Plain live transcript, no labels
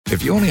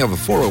If you only have a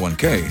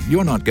 401k,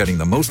 you're not getting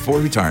the most for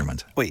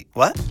retirement. Wait,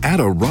 what? Add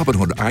a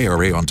Robinhood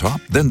IRA on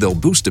top, then they'll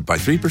boost it by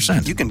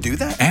 3%. You can do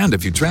that? And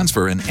if you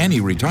transfer in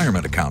any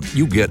retirement account,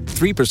 you get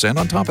 3%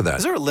 on top of that.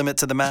 Is there a limit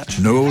to the match?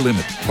 No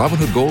limit.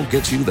 Robinhood Gold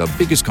gets you the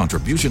biggest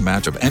contribution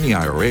match of any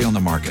IRA on the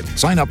market.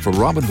 Sign up for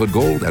Robinhood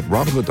Gold at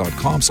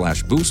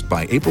Robinhood.com/boost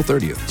by April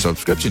 30th.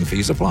 Subscription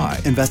fees apply.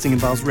 Investing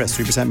involves risk.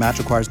 3% match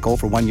requires gold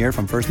for 1 year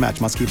from first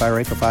match. Must keep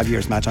IRA for 5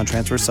 years. Match on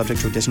transfers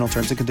subject to additional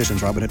terms and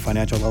conditions. Robinhood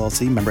Financial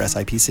LLC, member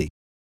SIPC.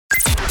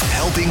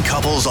 Helping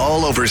couples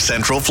all over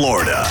Central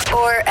Florida.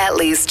 Or at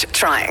least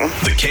trying.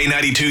 The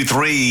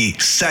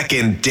K92-3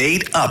 second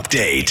date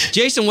update.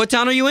 Jason, what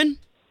town are you in?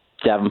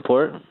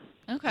 Davenport.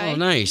 Okay. Oh,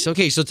 nice.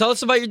 Okay, so tell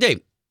us about your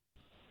date.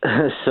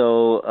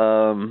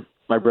 So,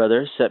 my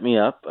brother set me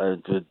up.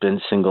 I've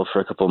been single for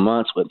a couple of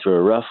months, went through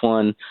a rough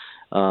one,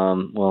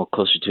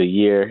 closer to a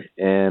year.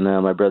 And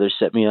my brother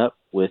set me up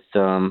with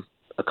a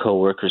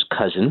coworker's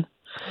cousin.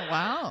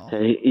 Wow.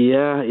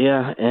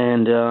 Yeah.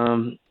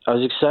 And I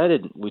was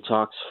excited. We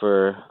talked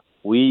for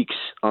weeks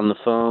on the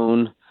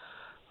phone,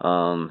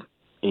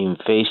 even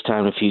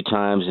FaceTime a few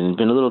times, and it's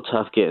been a little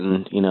tough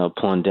getting,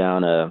 pulling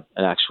down an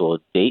actual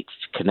date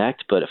to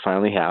connect, but it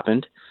finally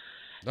happened.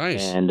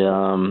 Nice. And,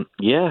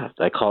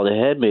 I called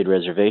ahead, made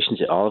reservations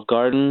at Olive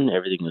Garden.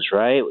 Everything was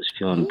right. Was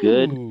feeling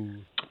good.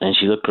 And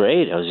she looked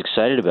great. I was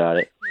excited about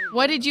it.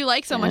 What did you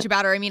like so much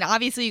about her? I mean,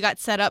 obviously you got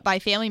set up by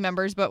family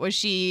members, but was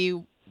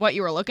she what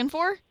you were looking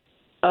for?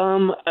 I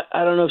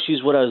don't know if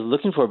she's what I was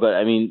looking for, but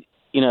I mean,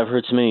 I've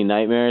heard so many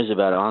nightmares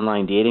about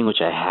online dating, which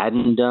I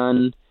hadn't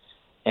done.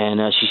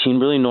 And she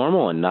seemed really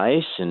normal and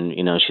nice. And,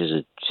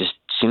 just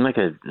seemed like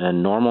a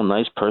normal,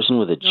 nice person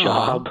with a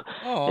job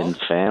and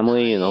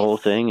family and the whole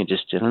thing. And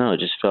just, I don't know, it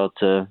just felt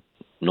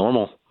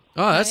normal.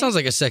 Oh, that sounds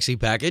like a sexy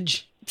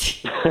package.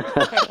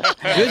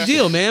 Good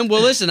deal, man.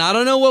 Well, listen, I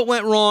don't know what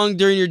went wrong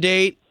during your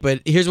date,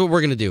 but here's what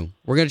we're going to do.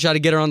 We're going to try to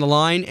get her on the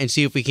line and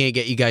see if we can't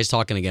get you guys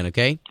talking again,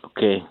 okay?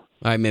 Okay.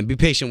 All right, man. Be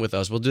patient with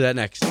us. We'll do that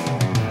next.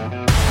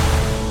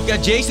 We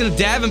got Jason of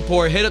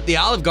Davenport hit up the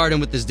Olive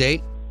Garden with this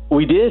date.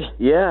 We did.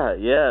 Yeah.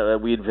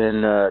 We'd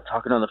been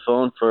talking on the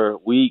phone for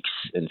weeks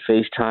and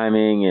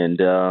FaceTiming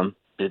and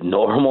did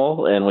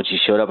normal. And when she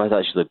showed up, I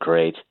thought she looked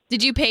great.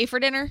 Did you pay for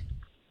dinner?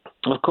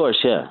 Of course,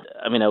 yeah.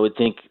 I mean, I would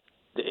think,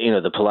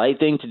 the polite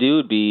thing to do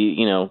would be,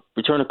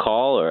 return a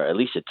call or at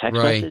least a text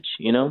message,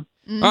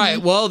 Mm-hmm. All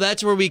right, well,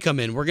 that's where we come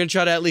in. We're going to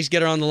try to at least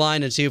get her on the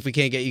line and see if we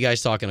can't get you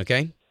guys talking,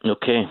 okay?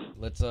 Okay.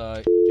 Let's give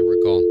her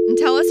a call. And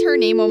tell us her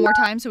name one more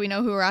time so we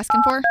know who we're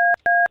asking for.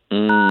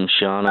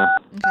 Shauna.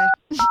 Okay.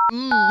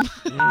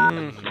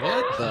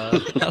 What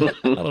the?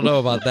 I don't know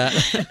about that.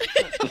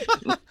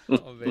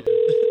 Oh, man.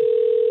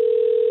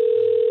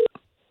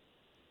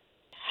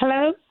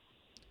 Hello?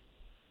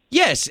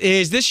 Yes,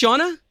 is this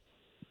Shauna?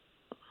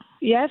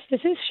 Yes,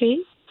 this is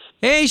she.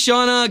 Hey,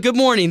 Shauna. Good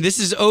morning. This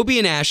is Obie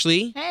and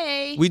Ashley.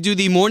 Hey. We do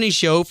the morning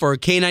show for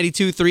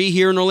K92.3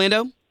 here in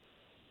Orlando.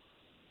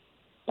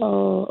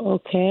 Oh,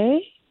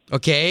 okay.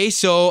 Okay,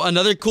 so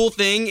another cool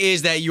thing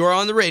is that you're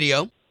on the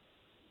radio.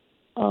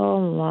 Oh,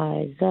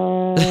 my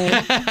God.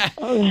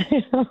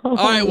 All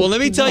right, well,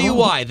 let me tell you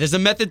why. There's a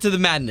method to the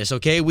madness,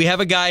 okay? We have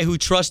a guy who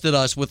trusted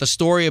us with a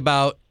story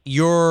about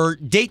your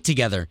date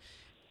together.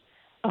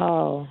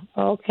 Oh,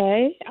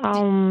 okay.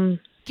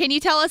 Can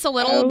you tell us a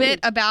little bit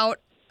about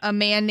a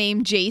man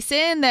named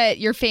Jason that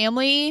your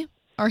family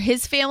or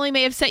his family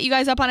may have set you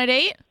guys up on a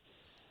date?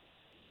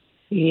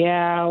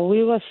 Yeah,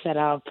 we were set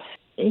up,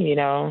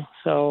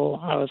 so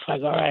I was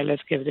like, all right,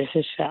 let's give this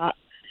a shot.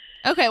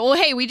 Okay, well,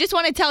 hey, we just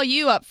want to tell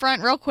you up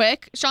front real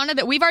quick, Shauna,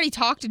 that we've already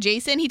talked to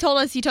Jason. He told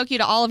us he took you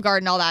to Olive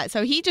Garden and all that,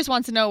 so he just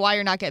wants to know why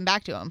you're not getting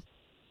back to him.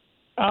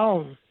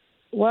 Oh,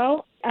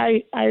 well,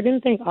 I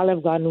didn't think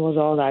Olive Garden was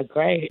all that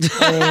great.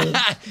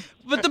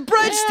 But the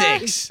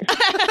breadsticks.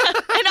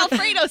 And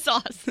Alfredo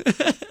sauce.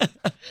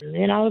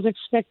 I was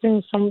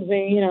expecting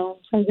something,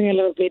 something a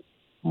little bit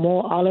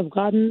more Olive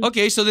Garden.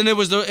 Okay, so then it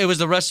was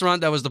the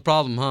restaurant that was the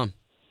problem, huh?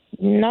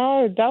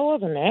 No, that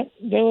wasn't it.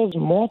 There was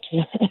more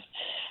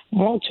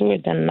to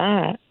it than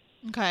that.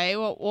 Okay,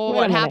 well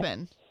what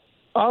happened?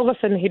 All of a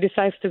sudden, he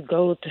decides to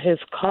go to his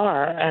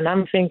car, and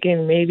I'm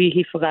thinking maybe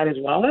he forgot his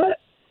wallet.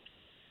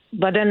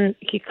 But then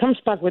he comes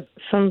back with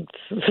some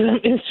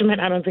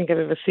instrument I don't think I've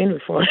ever seen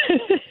before.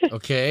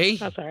 Okay.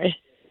 I'm sorry.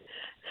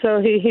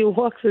 So he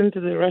walks into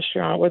the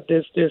restaurant with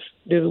this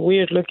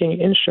weird-looking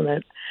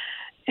instrument,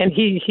 and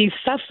he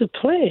starts to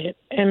play it.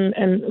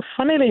 And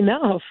funnily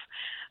enough,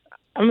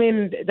 I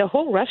mean, the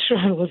whole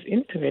restaurant was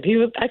into it. He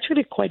was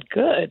actually quite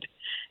good.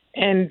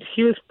 And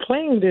he was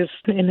playing this,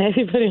 and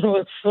everybody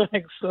was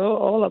like so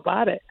all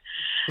about it.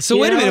 So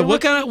wait a minute, what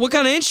kind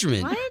of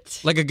instrument?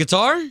 What? Like a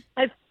guitar?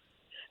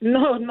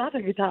 No, not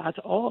a guitar at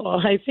all.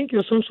 I think it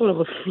was some sort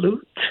of a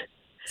flute.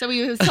 So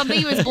it was something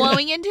he was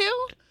blowing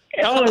into?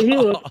 Oh, he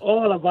was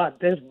all about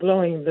this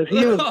blowing.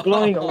 He was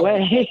blowing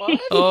away.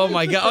 Oh,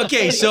 my God.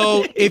 Okay,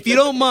 so if you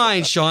don't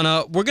mind,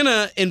 Shauna, we're going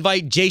to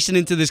invite Jason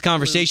into this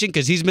conversation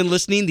because he's been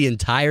listening the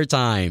entire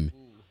time.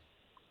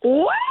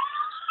 What?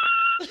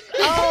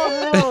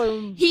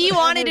 Oh, He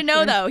wanted to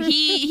know, though.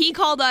 He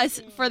called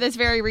us for this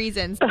very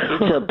reason.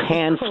 It's a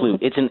pan flute.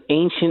 It's an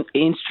ancient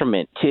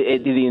instrument to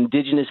the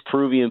indigenous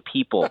Peruvian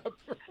people.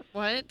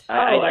 What?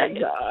 I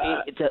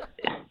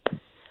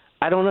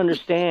don't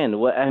understand.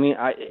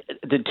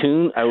 The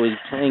tune, I was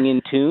playing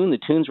in tune. The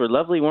tunes were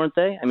lovely, weren't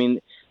they? I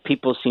mean,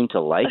 people seemed to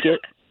like it.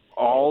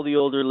 All the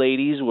older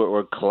ladies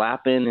were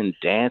clapping and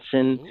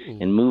dancing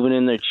and moving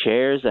in their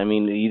chairs. I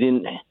mean, you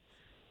didn't...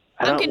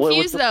 I'm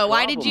confused, though.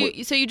 Why did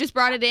you... So you just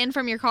brought it in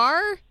from your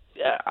car?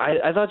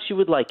 I thought she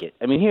would like it.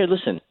 I mean, here,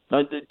 listen.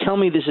 Tell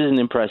me this isn't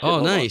impressive. Oh,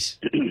 nice.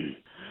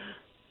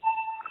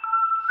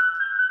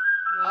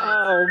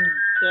 Oh,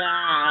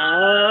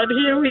 God.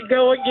 Here we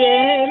go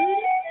again.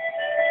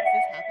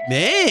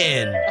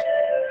 Man.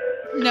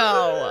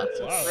 No.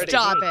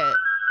 Stop it.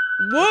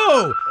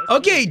 Whoa.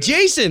 Okay,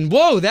 Jason.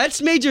 Whoa,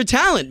 that's major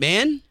talent,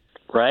 man.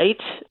 Right?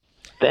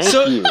 Thank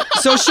you.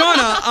 So,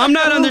 Shauna, I'm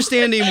not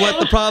understanding what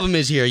the problem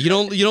is here. You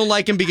don't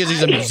like him because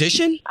he's a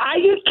musician? Are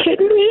you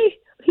kidding me?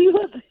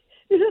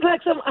 This is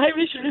like some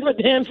Irish river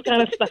dance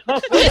kind of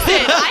stuff.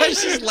 Listen,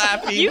 She's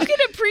laughing. you can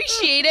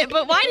appreciate it,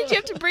 but why did you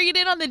have to bring it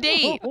in on the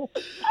date? Oh,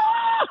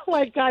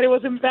 my God, it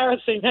was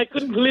embarrassing. I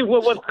couldn't believe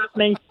what was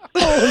happening.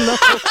 Oh,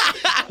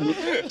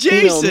 no.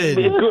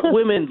 Jason.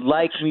 Women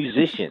like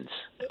musicians.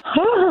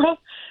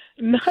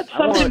 Not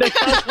something that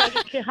sounds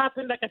like it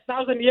happened like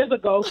 1,000 years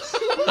ago.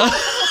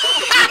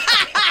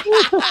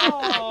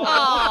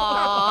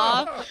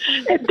 Aww.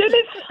 It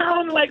didn't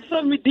sound like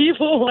some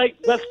medieval, like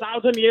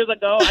 1,000 years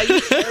ago. Are you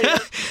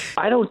serious?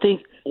 I don't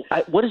think...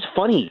 what is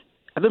funny?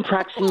 I've been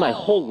practicing my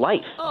whole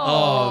life.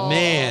 Oh,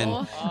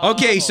 man.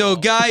 Okay, so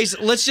guys,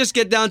 let's just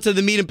get down to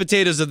the meat and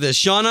potatoes of this.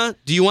 Shauna,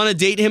 do you want to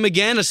date him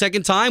again a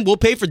second time? We'll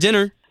pay for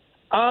dinner.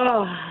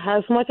 Oh,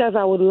 as much as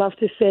I would love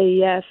to say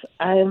yes,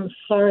 I am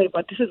sorry,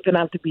 but this is going to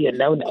have to be a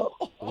no-no.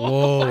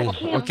 Whoa. I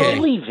can't Okay.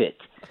 believe it.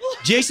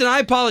 Jason, I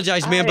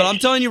apologize, man, but I'm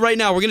telling you right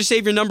now, we're going to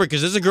save your number because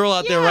there's a girl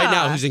out there right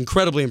now Yeah. who's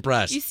incredibly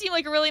impressed. You seem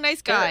like a really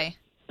nice guy.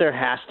 There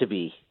has to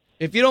be.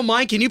 If you don't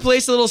mind, can you play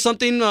us a little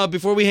something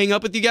before we hang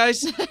up with you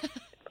guys?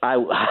 I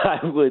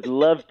would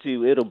love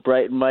to. It'll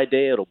brighten my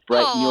day. It'll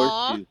brighten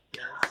Aw. yours,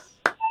 too.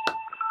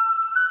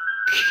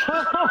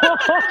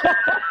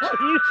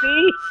 You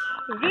see?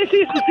 This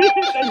is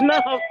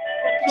enough.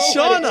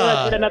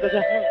 Shauna. Another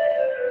time.